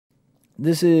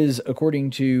This is,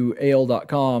 according to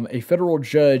AL.com, a federal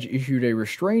judge issued a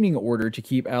restraining order to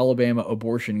keep Alabama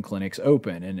abortion clinics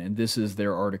open, and this is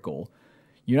their article.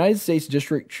 United States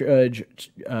District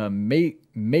Judge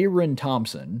Myron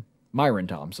Thompson, I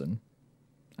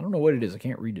don't know what it is, I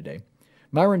can't read today.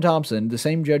 Myron Thompson, the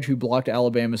same judge who blocked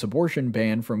Alabama's abortion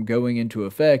ban from going into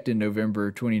effect in November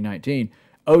 2019.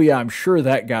 Oh yeah, I'm sure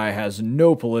that guy has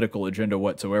no political agenda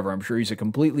whatsoever. I'm sure he's a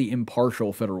completely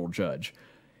impartial federal judge.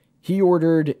 He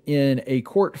ordered in a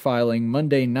court filing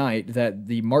Monday night that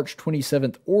the March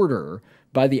 27th order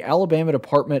by the Alabama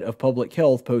Department of Public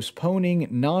Health postponing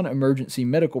non-emergency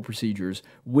medical procedures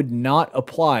would not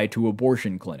apply to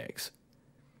abortion clinics.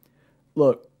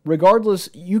 Look, regardless,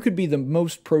 you could be the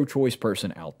most pro-choice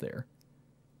person out there.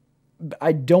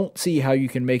 I don't see how you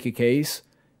can make a case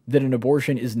that an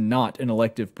abortion is not an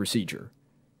elective procedure.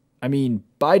 I mean,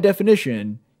 by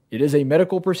definition, it is a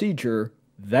medical procedure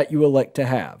that you elect to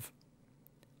have.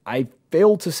 I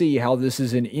fail to see how this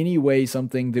is in any way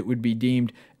something that would be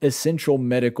deemed essential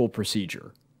medical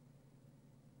procedure.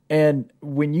 And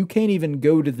when you can't even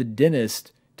go to the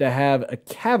dentist to have a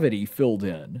cavity filled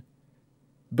in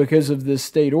because of this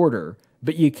state order,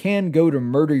 but you can go to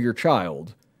murder your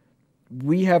child,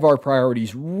 we have our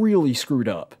priorities really screwed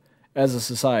up as a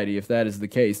society if that is the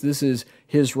case. This is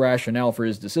his rationale for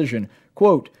his decision.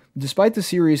 Quote, despite the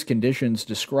serious conditions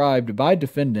described by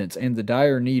defendants and the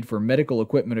dire need for medical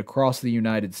equipment across the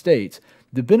United States,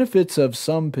 the benefits of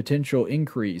some potential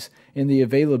increase in the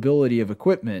availability of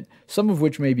equipment, some of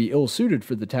which may be ill-suited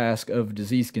for the task of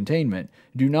disease containment,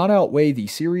 do not outweigh the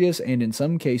serious and in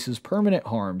some cases permanent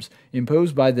harms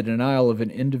imposed by the denial of an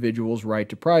individual's right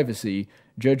to privacy,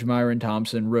 Judge Myron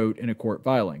Thompson wrote in a court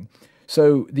filing.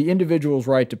 So the individual's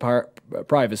right to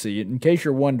privacy, in case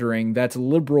you're wondering, that's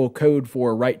liberal code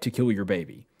for right to kill your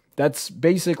baby. That's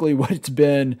basically what it's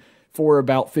been for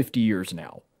about 50 years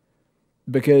now.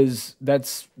 Because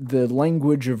that's the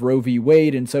language of Roe v.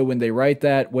 Wade, and so when they write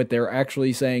that, what they're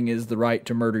actually saying is the right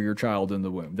to murder your child in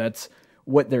the womb. That's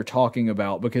what they're talking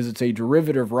about, because it's a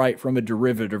derivative right from a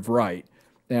derivative right.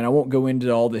 And I won't go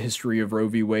into all the history of Roe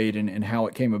v. Wade and how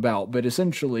it came about, but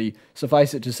essentially,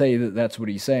 suffice it to say that that's what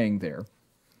he's saying there.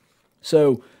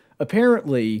 So,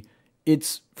 apparently,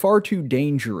 it's far too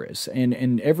dangerous,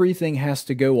 and everything has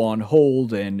to go on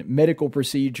hold, and medical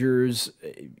procedures,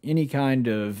 any kind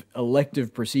of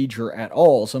elective procedure at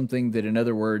all, something that, in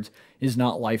other words, is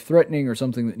not life-threatening or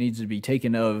something that needs to be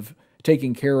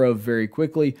taken care of very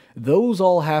quickly, those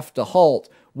all have to halt,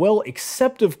 well,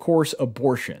 except, of course,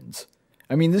 abortions.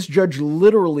 I mean, this judge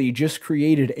literally just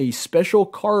created a special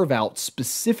carve-out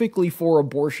specifically for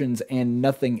abortions and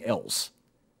nothing else.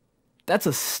 That's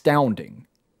astounding.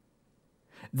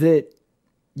 That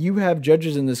you have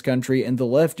judges in this country and the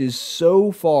left is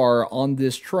so far on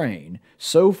this train,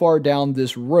 so far down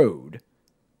this road,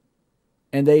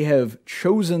 and they have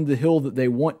chosen the hill that they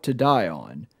want to die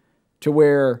on, to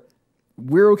where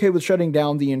we're okay with shutting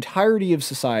down the entirety of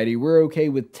society, we're okay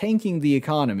with tanking the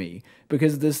economy,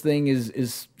 because this thing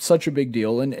is such a big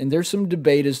deal, and there's some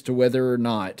debate as to whether or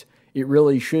not it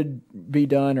really should be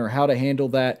done or how to handle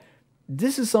that.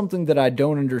 This is something that I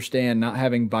don't understand not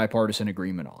having bipartisan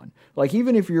agreement on. Like,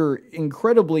 even if you're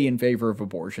incredibly in favor of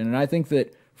abortion, and I think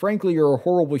that, frankly, you're a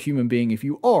horrible human being if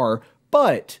you are,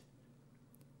 but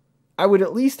I would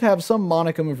at least have some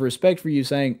modicum of respect for you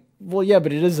saying, well, yeah,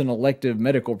 but it is an elective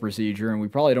medical procedure, and we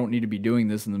probably don't need to be doing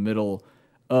this in the middle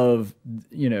of,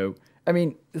 I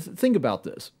mean, think about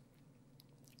this.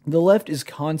 The left is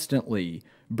constantly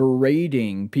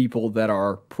berating people that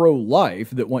are pro-life,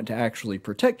 that want to actually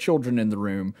protect children in the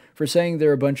room, for saying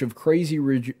they're a bunch of crazy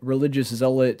religious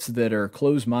zealots that are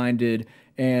closed-minded,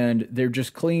 and they're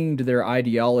just clinging to their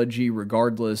ideology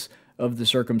regardless of the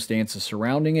circumstances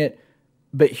surrounding it.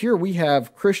 But here we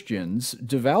have Christians,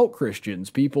 devout Christians,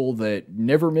 people that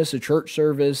never miss a church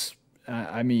service,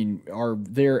 are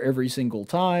there every single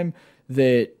time,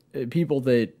 that people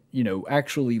that,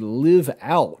 actually live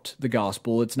out the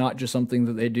gospel. It's not just something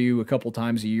that they do a couple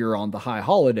times a year on the high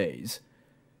holidays,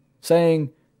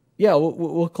 saying, yeah,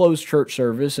 we'll close church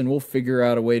service and we'll figure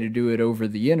out a way to do it over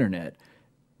the internet.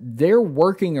 They're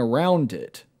working around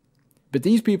it. But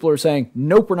these people are saying,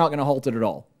 nope, we're not going to halt it at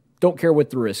all. Don't care what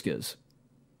the risk is.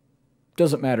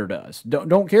 Doesn't matter to us.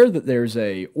 Don't care that there's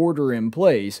a order in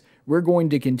place. We're going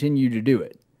to continue to do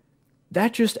it.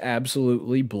 That just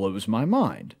absolutely blows my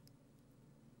mind.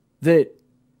 That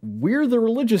we're the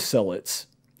religious zealots,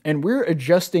 and we're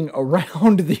adjusting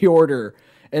around the order,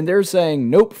 and they're saying,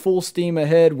 nope, full steam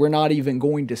ahead, we're not even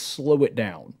going to slow it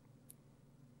down.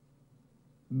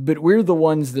 But we're the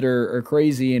ones that are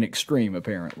crazy and extreme,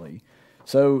 apparently.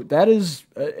 So that is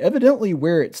evidently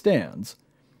where it stands.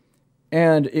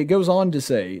 And it goes on to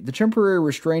say, the temporary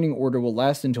restraining order will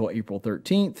last until April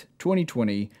 13th,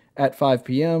 2020, at 5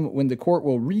 p.m., when the court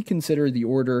will reconsider the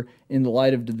order in the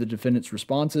light of the defendant's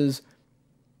responses.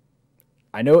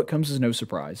 I know it comes as no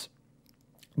surprise.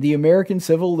 The American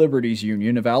Civil Liberties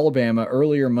Union of Alabama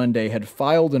earlier Monday had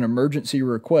filed an emergency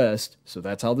request, so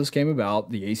that's how this came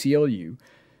about, the ACLU,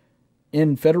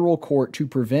 in federal court to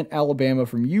prevent Alabama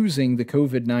from using the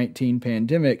COVID-19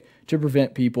 pandemic to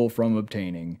prevent people from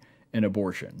obtaining an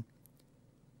abortion.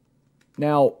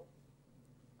 Now,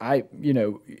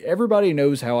 everybody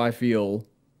knows how I feel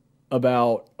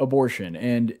about abortion,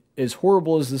 and as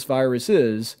horrible as this virus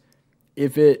is,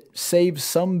 if it saves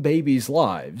some babies'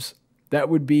 lives, that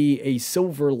would be a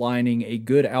silver lining, a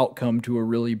good outcome to a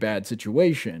really bad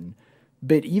situation.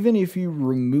 But even if you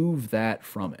remove that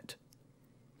from it,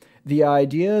 the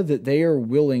idea that they are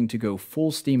willing to go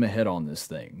full steam ahead on this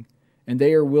thing, and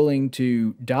they are willing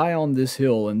to die on this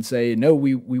hill and say, no,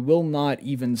 we will not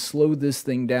even slow this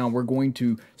thing down. We're going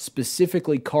to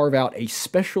specifically carve out a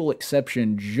special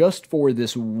exception just for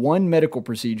this one medical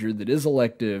procedure that is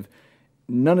elective.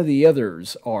 None of the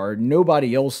others are.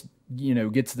 Nobody else,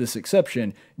 gets this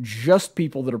exception. Just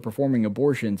people that are performing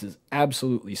abortions is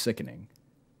absolutely sickening.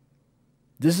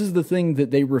 This is the thing that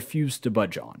they refuse to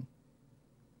budge on.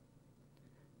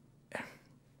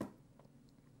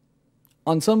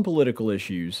 On some political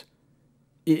issues,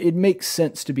 it makes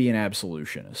sense to be an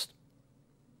absolutionist.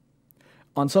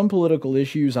 On some political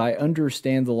issues, I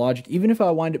understand the logic. Even if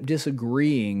I wind up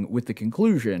disagreeing with the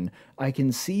conclusion, I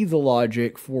can see the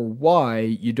logic for why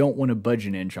you don't want to budge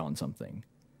an inch on something.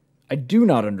 I do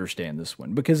not understand this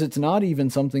one, because it's not even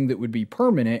something that would be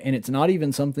permanent, and it's not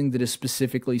even something that is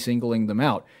specifically singling them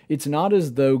out. It's not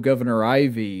as though Governor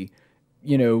Ivey,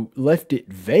 left it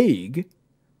vague,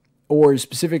 or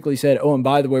specifically said, oh, and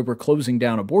by the way, we're closing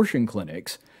down abortion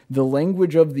clinics. The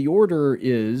language of the order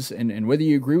is, and whether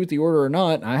you agree with the order or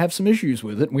not, I have some issues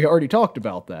with it, and we already talked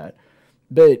about that,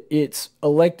 but it's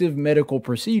elective medical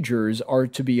procedures are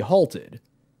to be halted.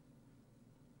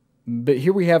 But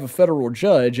here we have a federal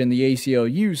judge and the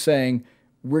ACLU saying,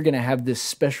 we're going to have this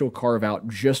special carve-out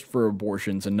just for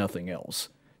abortions and nothing else.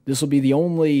 This will be the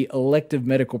only elective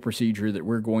medical procedure that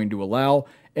we're going to allow,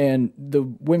 and the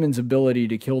women's ability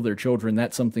to kill their children,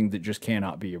 that's something that just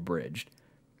cannot be abridged.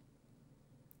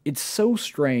 It's so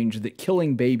strange that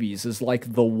killing babies is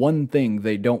like the one thing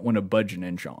they don't want to budge an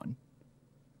inch on.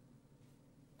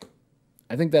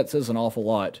 I think that says an awful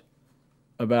lot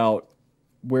about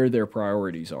where their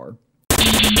priorities are.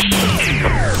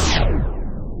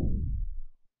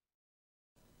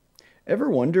 Ever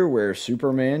wonder where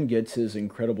Superman gets his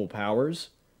incredible powers?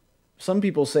 Some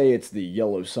people say it's the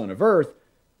yellow sun of Earth,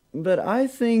 but I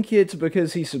think it's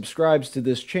because he subscribes to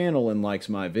this channel and likes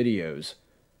my videos.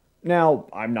 Now,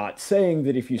 I'm not saying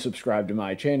that if you subscribe to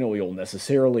my channel, you'll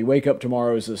necessarily wake up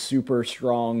tomorrow as a super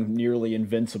strong, nearly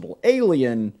invincible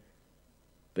alien,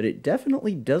 but it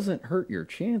definitely doesn't hurt your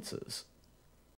chances.